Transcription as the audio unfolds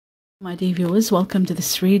My dear viewers, welcome to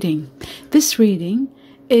this reading. This reading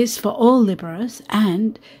is for all Libras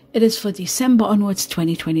and it is for December onwards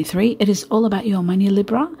 2023. It is all about your money,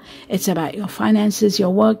 Libra. It's about your finances, your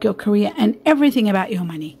work, your career, and everything about your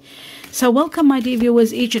money. So welcome, my dear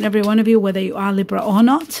viewers, each and every one of you, whether you are Libra or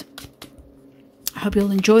not. I hope you'll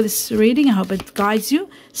enjoy this reading. I hope it guides you,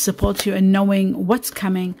 supports you in knowing what's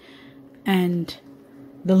coming and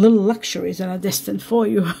the little luxuries that are destined for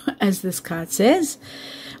you, as this card says.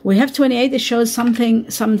 We have 28. It shows something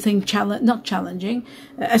not challenging.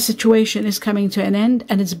 A situation is coming to an end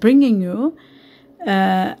and it's bringing you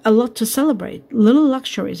a lot to celebrate. Little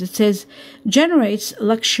luxuries. It says generates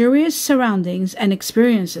luxurious surroundings and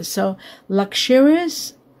experiences. So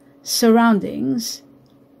luxurious surroundings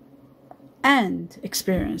and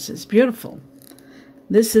experiences. Beautiful.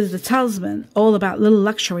 This is the talisman, all about little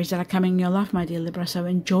luxuries that are coming in your life, my dear Libra, so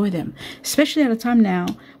enjoy them. Especially at a time now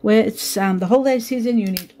where it's the holiday season, you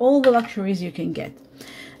need all the luxuries you can get.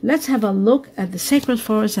 Let's have a look at the sacred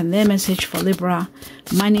forest and their message for Libra,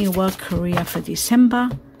 money, work, career for December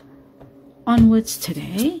onwards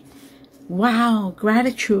today. Wow,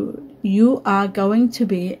 gratitude. You are going to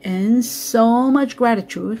be in so much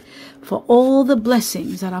gratitude for all the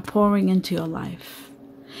blessings that are pouring into your life.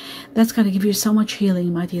 That's going to give you so much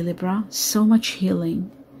healing, my dear Libra. So much healing.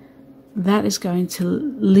 That is going to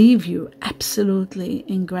leave you absolutely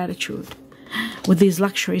in gratitude with these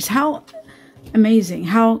luxuries. How amazing,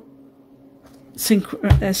 how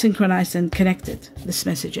synchronized and connected this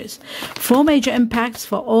message is. 4 major impacts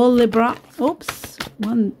for all Libra. Oops,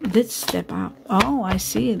 one did step up. Oh, I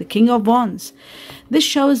see. The King of Wands. This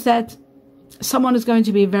shows that someone is going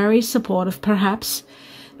to be very supportive, perhaps,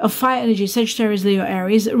 of fire energy, Sagittarius, Leo,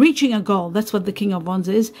 Aries, reaching a goal. That's what the King of Wands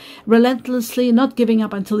is. Relentlessly, not giving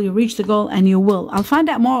up until you reach the goal, and you will. I'll find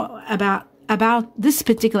out more about this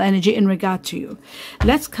particular energy in regard to you.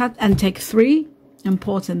 Let's cut and take 3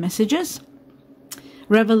 important messages.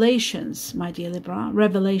 Revelations, my dear Libra,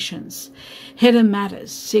 revelations, hidden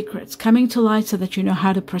matters, secrets, coming to light so that you know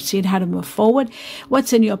how to proceed, how to move forward,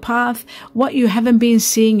 what's in your path, what you haven't been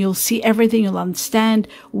seeing, you'll see everything, you'll understand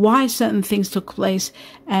why certain things took place,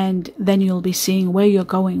 and then you'll be seeing where you're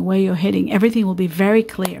going, where you're heading. Everything will be very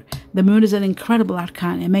clear. The moon is an incredible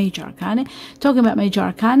arcana, major arcana. Talking about major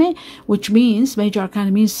arcana, which means, major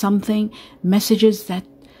arcana means something, messages that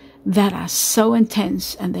are so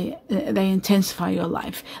intense, and they intensify your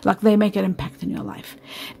life, like they make an impact in your life.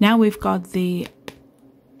 Now we've got the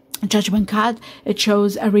Judgment card. It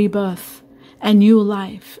shows a rebirth. A new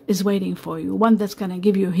life is waiting for you, one that's going to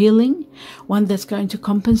give you healing, one that's going to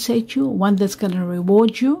compensate you, one that's going to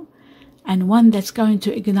reward you, and one that's going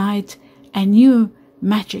to ignite a new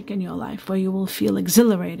magic in your life where you will feel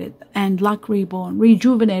exhilarated and like reborn,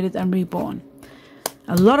 rejuvenated and reborn.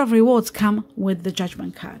 A lot of rewards come with the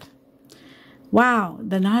Judgment card. Wow,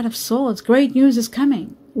 the Knight of Swords. Great news is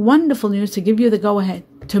coming. Wonderful news to give you the go-ahead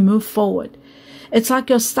to move forward. It's like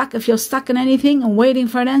you're stuck. If you're stuck in anything and waiting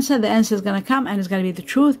for an answer, the answer is going to come and it's going to be the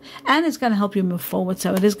truth and it's going to help you move forward.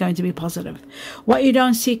 So it is going to be positive. What you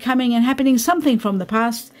don't see coming and happening, something from the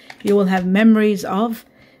past, you will have memories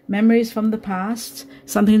from the past,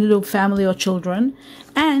 something to do with family or children,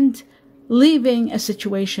 and leaving a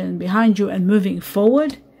situation behind you and moving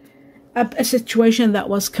forward. A situation that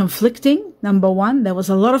was conflicting. Number 1, there was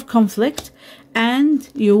a lot of conflict and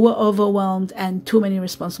you were overwhelmed and too many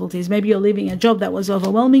responsibilities. Maybe you're leaving a job that was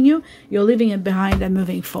overwhelming you. You're leaving it behind and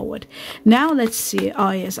moving forward. Now let's see.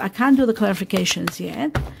 Oh yes, I can't do the clarifications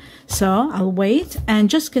yet. So I'll wait and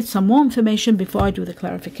just get some more information before I do the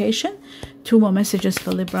clarification. 2 more messages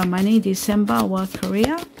for Libra money, December, work,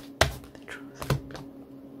 career.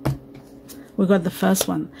 We got the first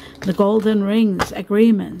one, the golden rings,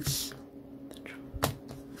 agreements.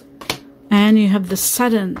 And you have the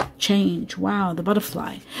sudden change. Wow, the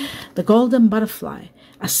butterfly, the golden butterfly,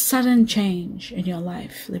 a sudden change in your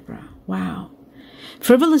life, Libra. Wow.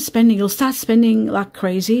 Frivolous spending, you'll start spending like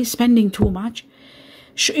crazy, spending too much.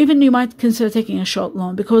 Even you might consider taking a short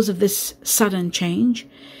loan because of this sudden change.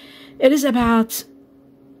 It is about,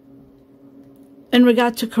 in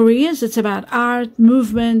regard to careers, it's about art,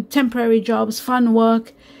 movement, temporary jobs, fun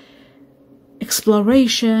work,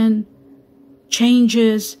 exploration,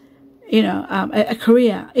 changes, a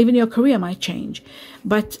career. Even your career might change.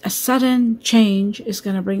 But a sudden change is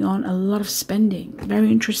going to bring on a lot of spending.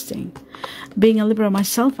 Very interesting. Being a Libra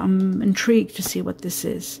myself, I'm intrigued to see what this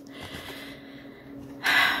is.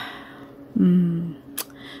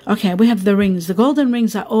 Okay, we have the rings. The golden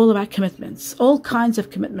rings are all about commitments, all kinds of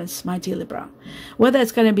commitments, my dear Libra. Whether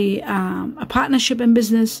it's going to be a partnership in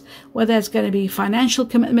business, whether it's going to be financial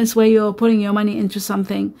commitments where you're putting your money into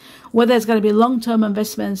something, whether it's going to be long-term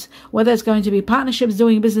investments, whether it's going to be partnerships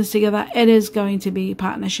doing business together, it is going to be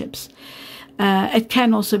partnerships. It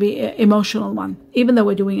can also be an emotional one. Even though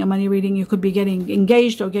we're doing a money reading, you could be getting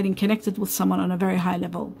engaged or getting connected with someone on a very high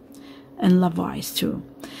level. And love-wise too.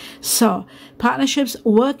 So partnerships,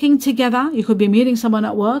 working together. You could be meeting someone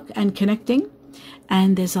at work and connecting,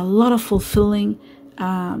 and there's a lot of fulfilling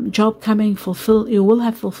job coming. You will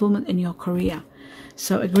have fulfillment in your career.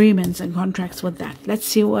 So agreements and contracts with that. Let's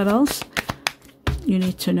see what else you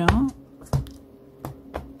need to know,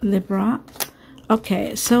 Libra.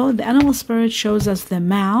 Okay, so the animal spirit shows us the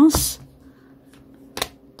mouse,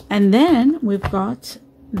 and then we've got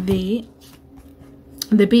the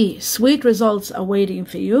bee. Sweet results are waiting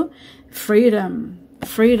for you. Freedom.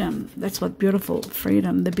 Freedom. That's what beautiful.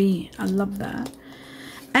 Freedom. The bee. I love that.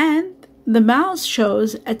 And the mouse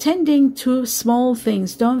shows attending to small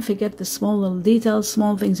things. Don't forget the small little details,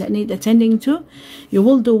 small things that need attending to. You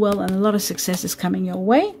will do well, and a lot of success is coming your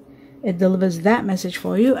way. It delivers that message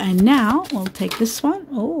for you. And now we'll take this one.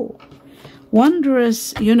 Oh,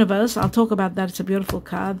 Wondrous Universe. I'll talk about that. It's a beautiful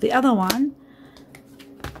card. The other one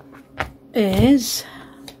is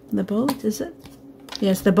the boat, is it?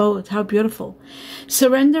 Yes, the boat. How beautiful.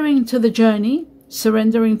 Surrendering to the journey,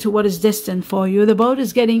 surrendering to what is destined for you. The boat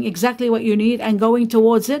is getting exactly what you need and going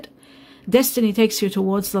towards it. Destiny takes you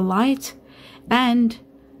towards the light, and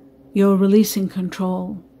you're releasing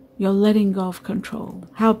control. You're letting go of control.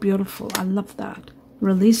 How beautiful. I love that.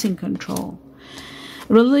 Releasing control.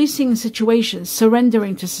 Releasing situations,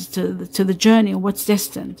 surrendering to the journey, what's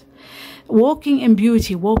destined. Walking in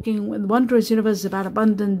beauty, walking with Wondrous Universe is about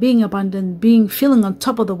abundant, feeling on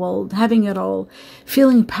top of the world, having it all,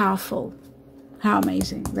 feeling powerful. How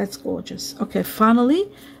amazing. That's gorgeous. Okay, finally,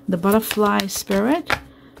 the butterfly spirit.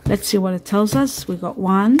 Let's see what it tells us. We got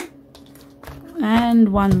one and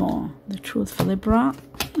one more. The truth for Libra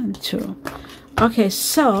and two. Okay,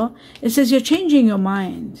 so it says you're changing your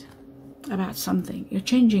mind about something. You're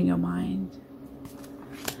changing your mind.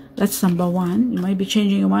 That's number one. You might be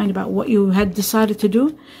changing your mind about what you had decided to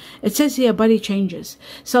do. It says here body changes.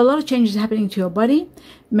 So a lot of changes happening to your body.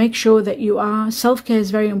 Make sure that you are. Self-care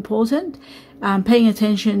is very important. Paying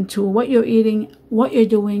attention to what you're eating, what you're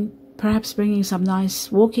doing, perhaps bringing some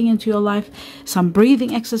nice walking into your life, some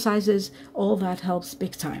breathing exercises. All that helps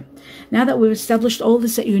big time. Now that we've established all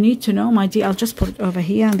this that you need to know, my dear, I'll just put it over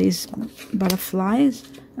here on these butterflies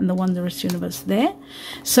and the Wondrous Universe there.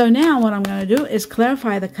 So now what I'm going to do is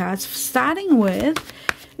clarify the cards, starting with,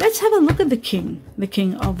 let's have a look at the King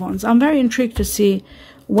of Wands. I'm very intrigued to see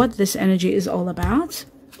what this energy is all about.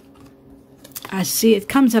 I see it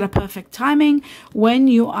comes at a perfect timing when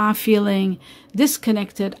you are feeling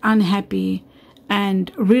disconnected, unhappy,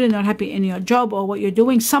 and really not happy in your job or what you're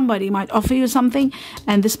doing. Somebody might offer you something,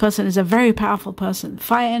 and this person is a very powerful person.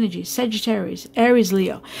 Fire energy, Sagittarius, Aries,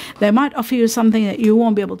 Leo. They might offer you something that you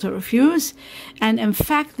won't be able to refuse. And in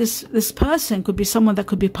fact, this person could be someone that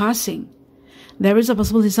could be passing. There is a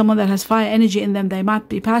possibility someone that has fire energy in them, they might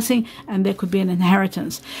be passing, and there could be an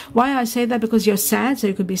inheritance. Why I say that? Because you're sad, so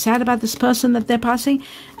you could be sad about this person that they're passing,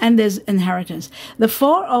 and there's inheritance. The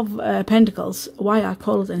Four of Pentacles, why I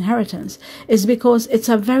call it inheritance, is because it's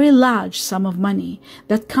a very large sum of money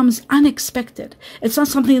that comes unexpected. It's not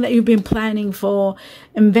something that you've been planning for,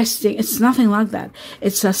 investing. It's nothing like that.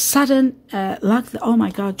 It's a sudden, oh my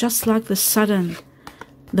God, just like the sudden,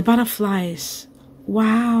 the butterflies.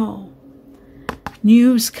 Wow.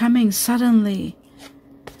 News coming suddenly.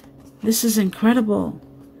 This is incredible.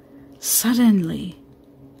 Suddenly.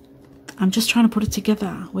 I'm just trying to put it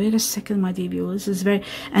together. Wait a second, my dear viewers. This is very...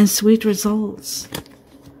 And sweet results.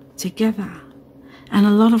 Together. And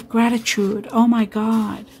a lot of gratitude. Oh my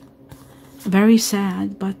God. Very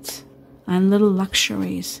sad, but... And little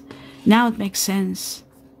luxuries. Now it makes sense.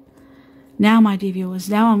 Now, my dear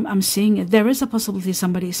viewers, now I'm seeing it. There is a possibility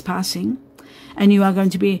somebody is passing, and you are going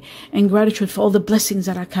to be in gratitude for all the blessings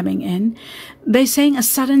that are coming in. They're saying a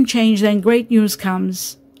sudden change, then great news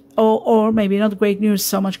comes. Or maybe not great news,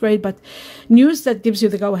 so much great, but news that gives you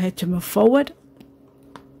the go-ahead to move forward.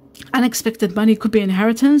 Unexpected money, could be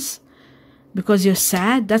inheritance because you're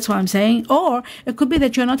sad. That's what I'm saying. Or it could be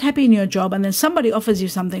that you're not happy in your job, and then somebody offers you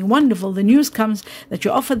something wonderful. The news comes that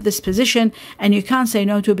you're offered this position, and you can't say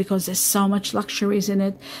no to it because there's so much luxuries in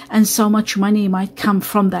it, and so much money might come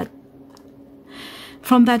from that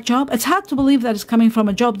from that job. It's hard to believe that it's coming from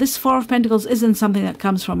a job. This Four of Pentacles isn't something that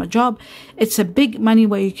comes from a job. It's a big money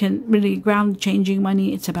where you can really ground changing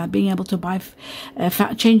money. It's about being able to buy,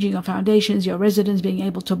 changing your foundations, your residence, being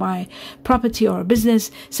able to buy property or a business.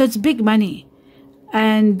 So it's big money.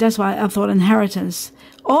 And that's why I thought inheritance,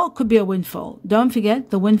 or it could be a windfall. Don't forget,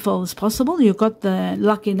 the windfall is possible. You've got the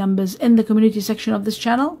lucky numbers in the community section of this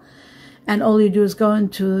channel. And all you do is go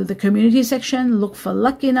into the community section, look for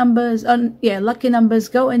lucky numbers. Lucky numbers,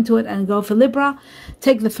 go into it and go for Libra.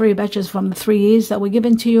 Take the 3 batches from the 3 years that were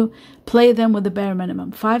given to you. Play them with the bare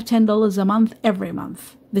minimum. $5, $10 a month, every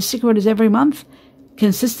month. The secret is every month.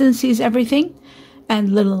 Consistency is everything.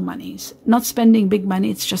 And little monies. Not spending big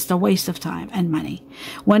money. It's just a waste of time and money.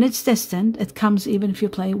 When it's destined, it comes even if you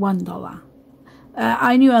play $1.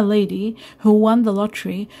 I knew a lady who won the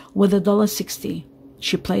lottery with $1.60.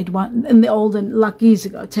 She played one in the olden, like years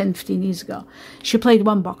ago, 10, 15 years ago. She played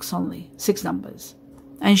 1 box only, 6 numbers.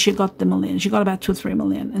 And she got the million. She got about 2, 3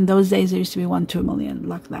 million. In those days, there used to be 1, 2 million,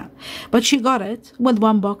 like that. But she got it with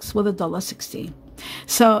 1 box with $1.60.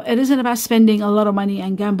 So it isn't about spending a lot of money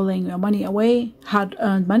and gambling your money away,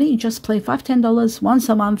 hard-earned money. You just play $5, $10 once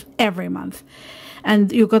a month, every month.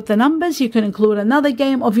 And you got the numbers. You can include another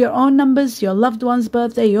game of your own numbers, your loved one's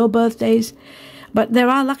birthday, your birthdays. But there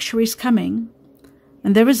are luxuries coming.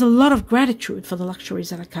 And there is a lot of gratitude for the luxuries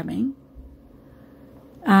that are coming.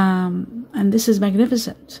 And this is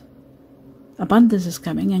magnificent. Abundance is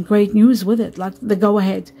coming and great news with it, like the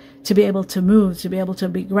go-ahead to be able to move, to be able to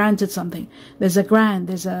be granted something. There's a grant,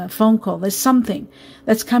 there's a phone call, there's something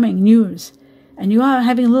that's coming, news. And you are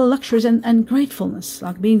having little luxuries and gratefulness,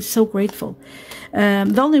 like being so grateful.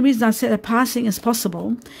 The only reason I said a passing is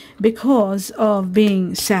possible because of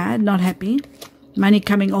being sad, not happy, money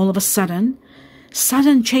coming all of a sudden.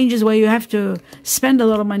 Sudden changes where you have to spend a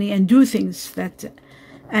lot of money and do things that,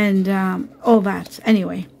 and all that.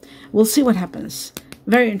 Anyway, we'll see what happens.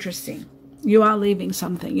 Very interesting. You are leaving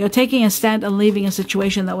something. You're taking a stand and leaving a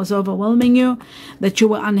situation that was overwhelming you, that you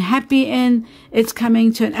were unhappy in. It's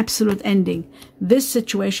coming to an absolute ending. This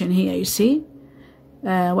situation here, you see,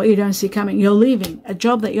 what you don't see coming. You're leaving a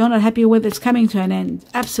job that you're not happy with. It's coming to an end,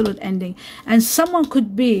 absolute ending. And someone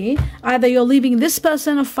could be, either you're leaving this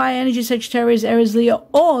person of fire energy, Sagittarius, Aries, Leo,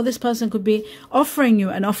 or this person could be offering you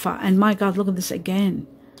an offer. And my God, look at this again.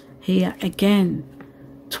 Here again,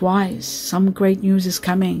 twice. Some great news is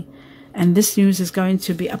coming. And this news is going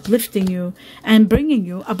to be uplifting you and bringing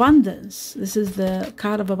you abundance. This is the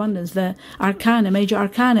card of abundance, the arcana, major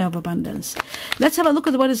arcana of abundance. Let's have a look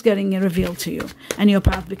at what is getting revealed to you. And your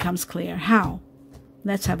path becomes clear. How?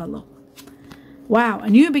 Let's have a look. Wow, a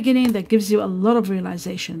new beginning that gives you a lot of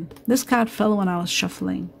realization. This card fell when I was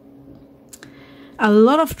shuffling. A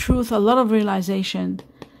lot of truth, a lot of realization.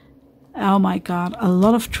 Oh my God, a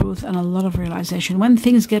lot of truth and a lot of realization. When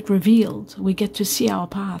things get revealed, we get to see our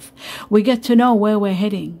path. We get to know where we're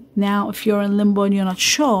heading. Now, if you're in limbo and you're not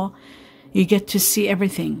sure, you get to see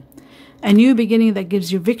everything. A new beginning that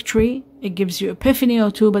gives you victory. It gives you epiphany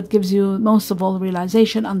or two, but gives you most of all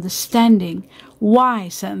realization, understanding why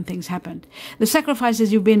certain things happened. The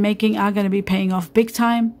sacrifices you've been making are going to be paying off big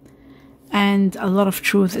time. And a lot of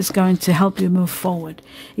truth is going to help you move forward.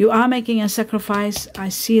 You are making a sacrifice. I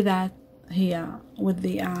see that here with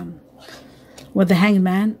the Hanged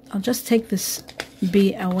Man. I'll just take this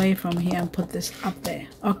B away from here and put this up there.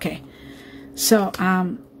 Okay. So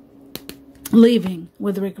leaving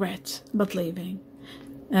with regret, but leaving.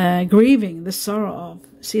 Grieving the sorrow of.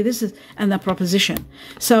 See, this is, and the proposition.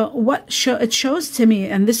 So what it shows to me,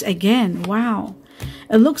 and this again, wow.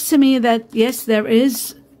 It looks to me that yes, there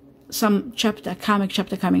is some chapter, karmic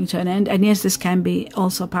chapter coming to an end. And yes, this can be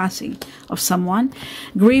also passing of someone.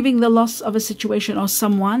 Grieving the loss of a situation or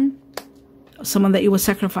someone that you were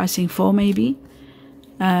sacrificing for maybe.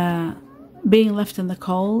 Being left in the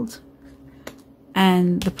cold.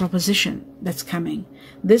 And the proposition that's coming.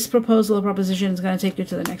 This proposal or proposition is going to take you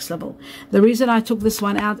to the next level. The reason I took this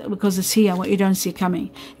one out, because it's here, what you don't see coming.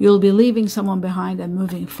 You'll be leaving someone behind and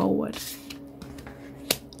moving forward.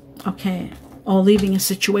 Okay. Or leaving a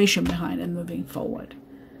situation behind and moving forward.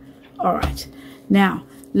 All right. Now,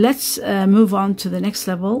 let's move on to the next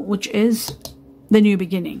level, which is the new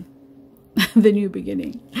beginning. The new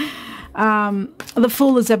beginning. The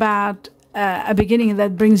Fool is about a beginning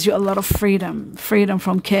that brings you a lot of freedom. Freedom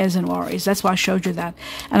from cares and worries. That's why I showed you that.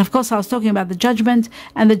 And of course, I was talking about the Judgment.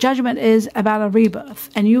 And the Judgment is about a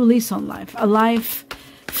rebirth. A new lease on life. A life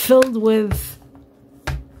filled with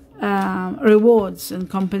rewards and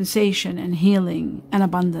compensation and healing and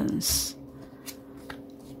abundance.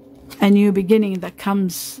 a new beginning that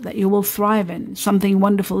comes, that you will thrive in. Something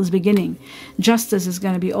wonderful is beginning. Justice is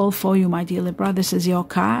going to be all for you, my dear Libra. This is your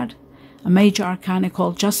card, a major arcana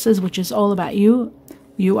called Justice, which is all about you.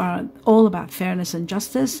 You are all about fairness and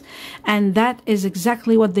justice. And that is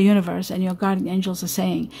exactly what the universe and your guardian angels are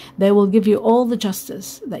saying. They will give you all the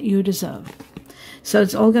justice that you deserve. So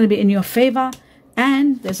it's all going to be in your favor.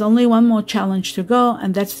 And there's only one more challenge to go,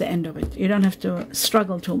 and that's the end of it. You don't have to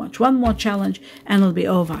struggle too much. One more challenge and it'll be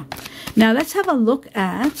over. Now let's have a look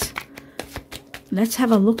at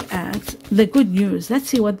the good news. Let's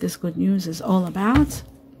see what this good news is all about.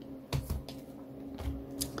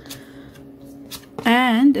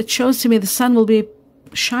 And it shows to me the sun will be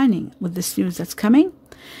shining with this news that's coming.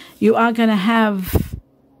 You are going to have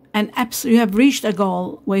you have reached a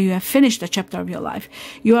goal where you have finished a chapter of your life.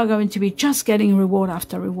 You are going to be just getting reward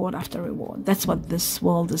after reward after reward. That's what this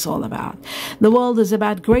world is all about. The world is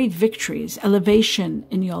about great victories, elevation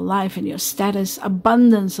in your life, in your status,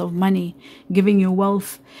 abundance of money, giving you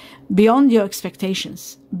wealth beyond your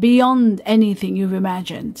expectations, beyond anything you've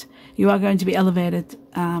imagined. You are going to be elevated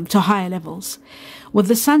to higher levels. With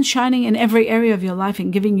the sun shining in every area of your life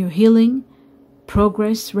and giving you healing,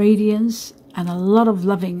 progress, radiance, and a lot of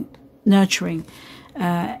loving, nurturing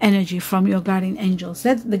energy from your guardian angels.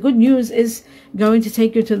 The good news is going to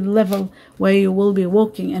take you to the level where you will be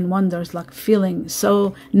walking in wonders, like feeling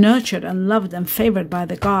so nurtured and loved and favored by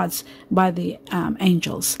the gods, by the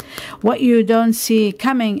angels. What you don't see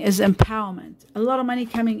coming is empowerment. A lot of money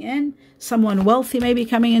coming in, someone wealthy may be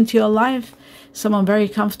coming into your life, someone very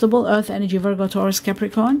comfortable, Earth energy, Virgo, Taurus,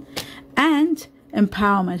 Capricorn, and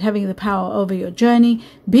empowerment, having the power over your journey,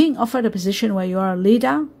 being offered a position where you are a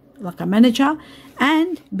leader, like a manager,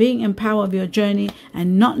 and being empowered of your journey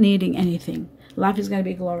and not needing anything. Life is going to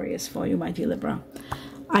be glorious for you, my dear Libra.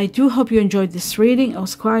 I do hope you enjoyed this reading. It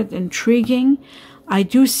was quite intriguing. I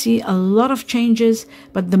do see a lot of changes,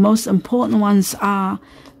 but the most important ones are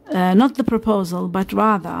not the proposal, but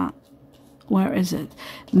rather, where is it?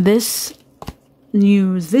 This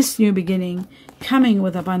news, this new beginning, coming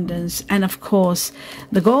with abundance, and of course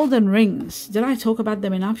the golden rings. Did I talk about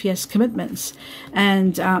them enough? Yes, commitments.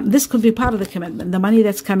 And this could be part of the commitment. The money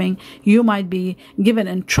that's coming, you might be given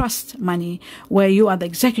in trust money, where you are the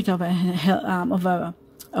executor of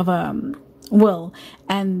a will,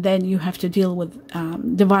 and then you have to deal with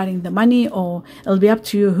dividing the money, or it'll be up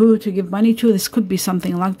to you who to give money to. This could be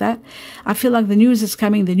something like that. I feel like the news is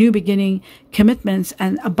coming, the new beginning, commitments,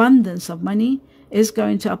 and abundance of money is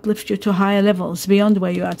going to uplift you to higher levels beyond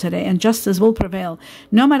where you are today, and justice will prevail.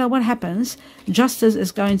 No matter what happens, justice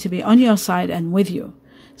is going to be on your side and with you.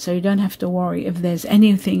 So you don't have to worry if there's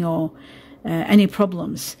anything or any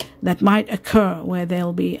problems that might occur, where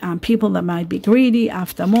there'll be people that might be greedy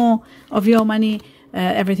after more of your money.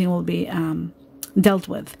 Everything will be dealt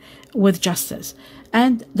with justice.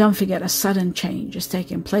 And don't forget, a sudden change is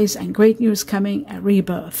taking place, and great news coming, a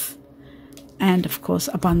rebirth. And of course,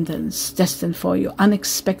 abundance destined for you.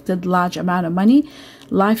 Unexpected large amount of money,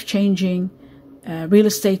 life-changing, real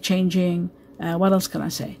estate changing. What else can I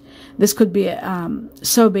say? This could be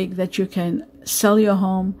so big that you can sell your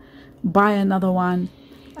home, buy another one,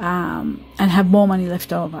 and have more money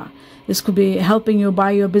left over. This could be helping you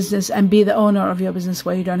buy your business and be the owner of your business,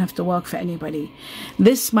 where you don't have to work for anybody.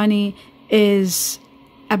 This money is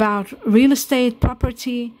about real estate,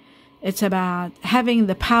 property. It's about having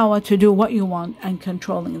the power to do what you want and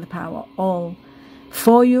controlling the power all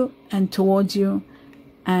for you and towards you.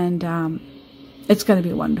 And it's going to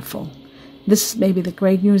be wonderful. This may be the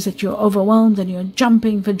great news that you're overwhelmed and you're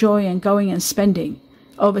jumping for joy and going and spending,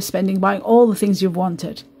 overspending, buying all the things you've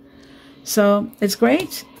wanted. So it's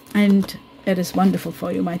great, and it is wonderful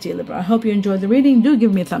for you, my dear Libra. I hope you enjoyed the reading. Do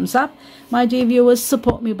give me a thumbs up. My dear viewers,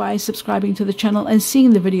 support me by subscribing to the channel and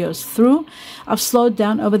seeing the videos through. I've slowed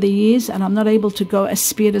down over the years, and I'm not able to go as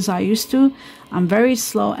speed as I used to. I'm very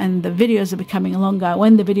slow, and the videos are becoming longer.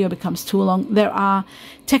 When the video becomes too long, there are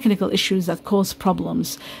technical issues that cause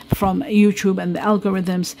problems from YouTube and the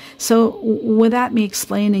algorithms. So without me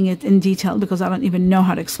explaining it in detail, because I don't even know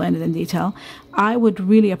how to explain it in detail, I would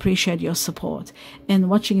really appreciate your support in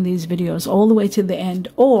watching these videos all the way to the end.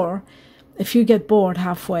 Or if you get bored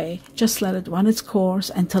halfway, just let it run its course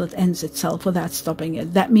until it ends itself without stopping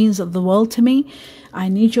it. That means the world to me. I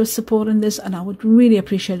need your support in this, and I would really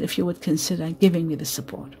appreciate it if you would consider giving me the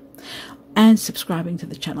support and subscribing to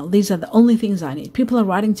the channel. These are the only things I need. People are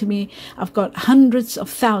writing to me. I've got hundreds of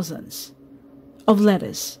thousands of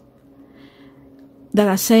letters that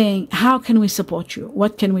are saying, how can we support you?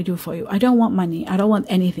 What can we do for you? I don't want money. I don't want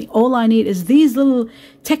anything. All I need is these little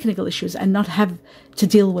technical issues and not have to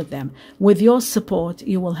deal with them. With your support,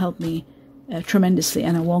 you will help me tremendously,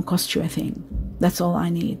 and it won't cost you a thing. That's all I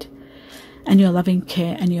need. And your loving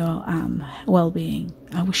care and your well-being.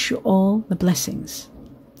 I wish you all the blessings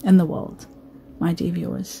in the world, my dear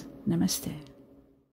viewers. Namaste.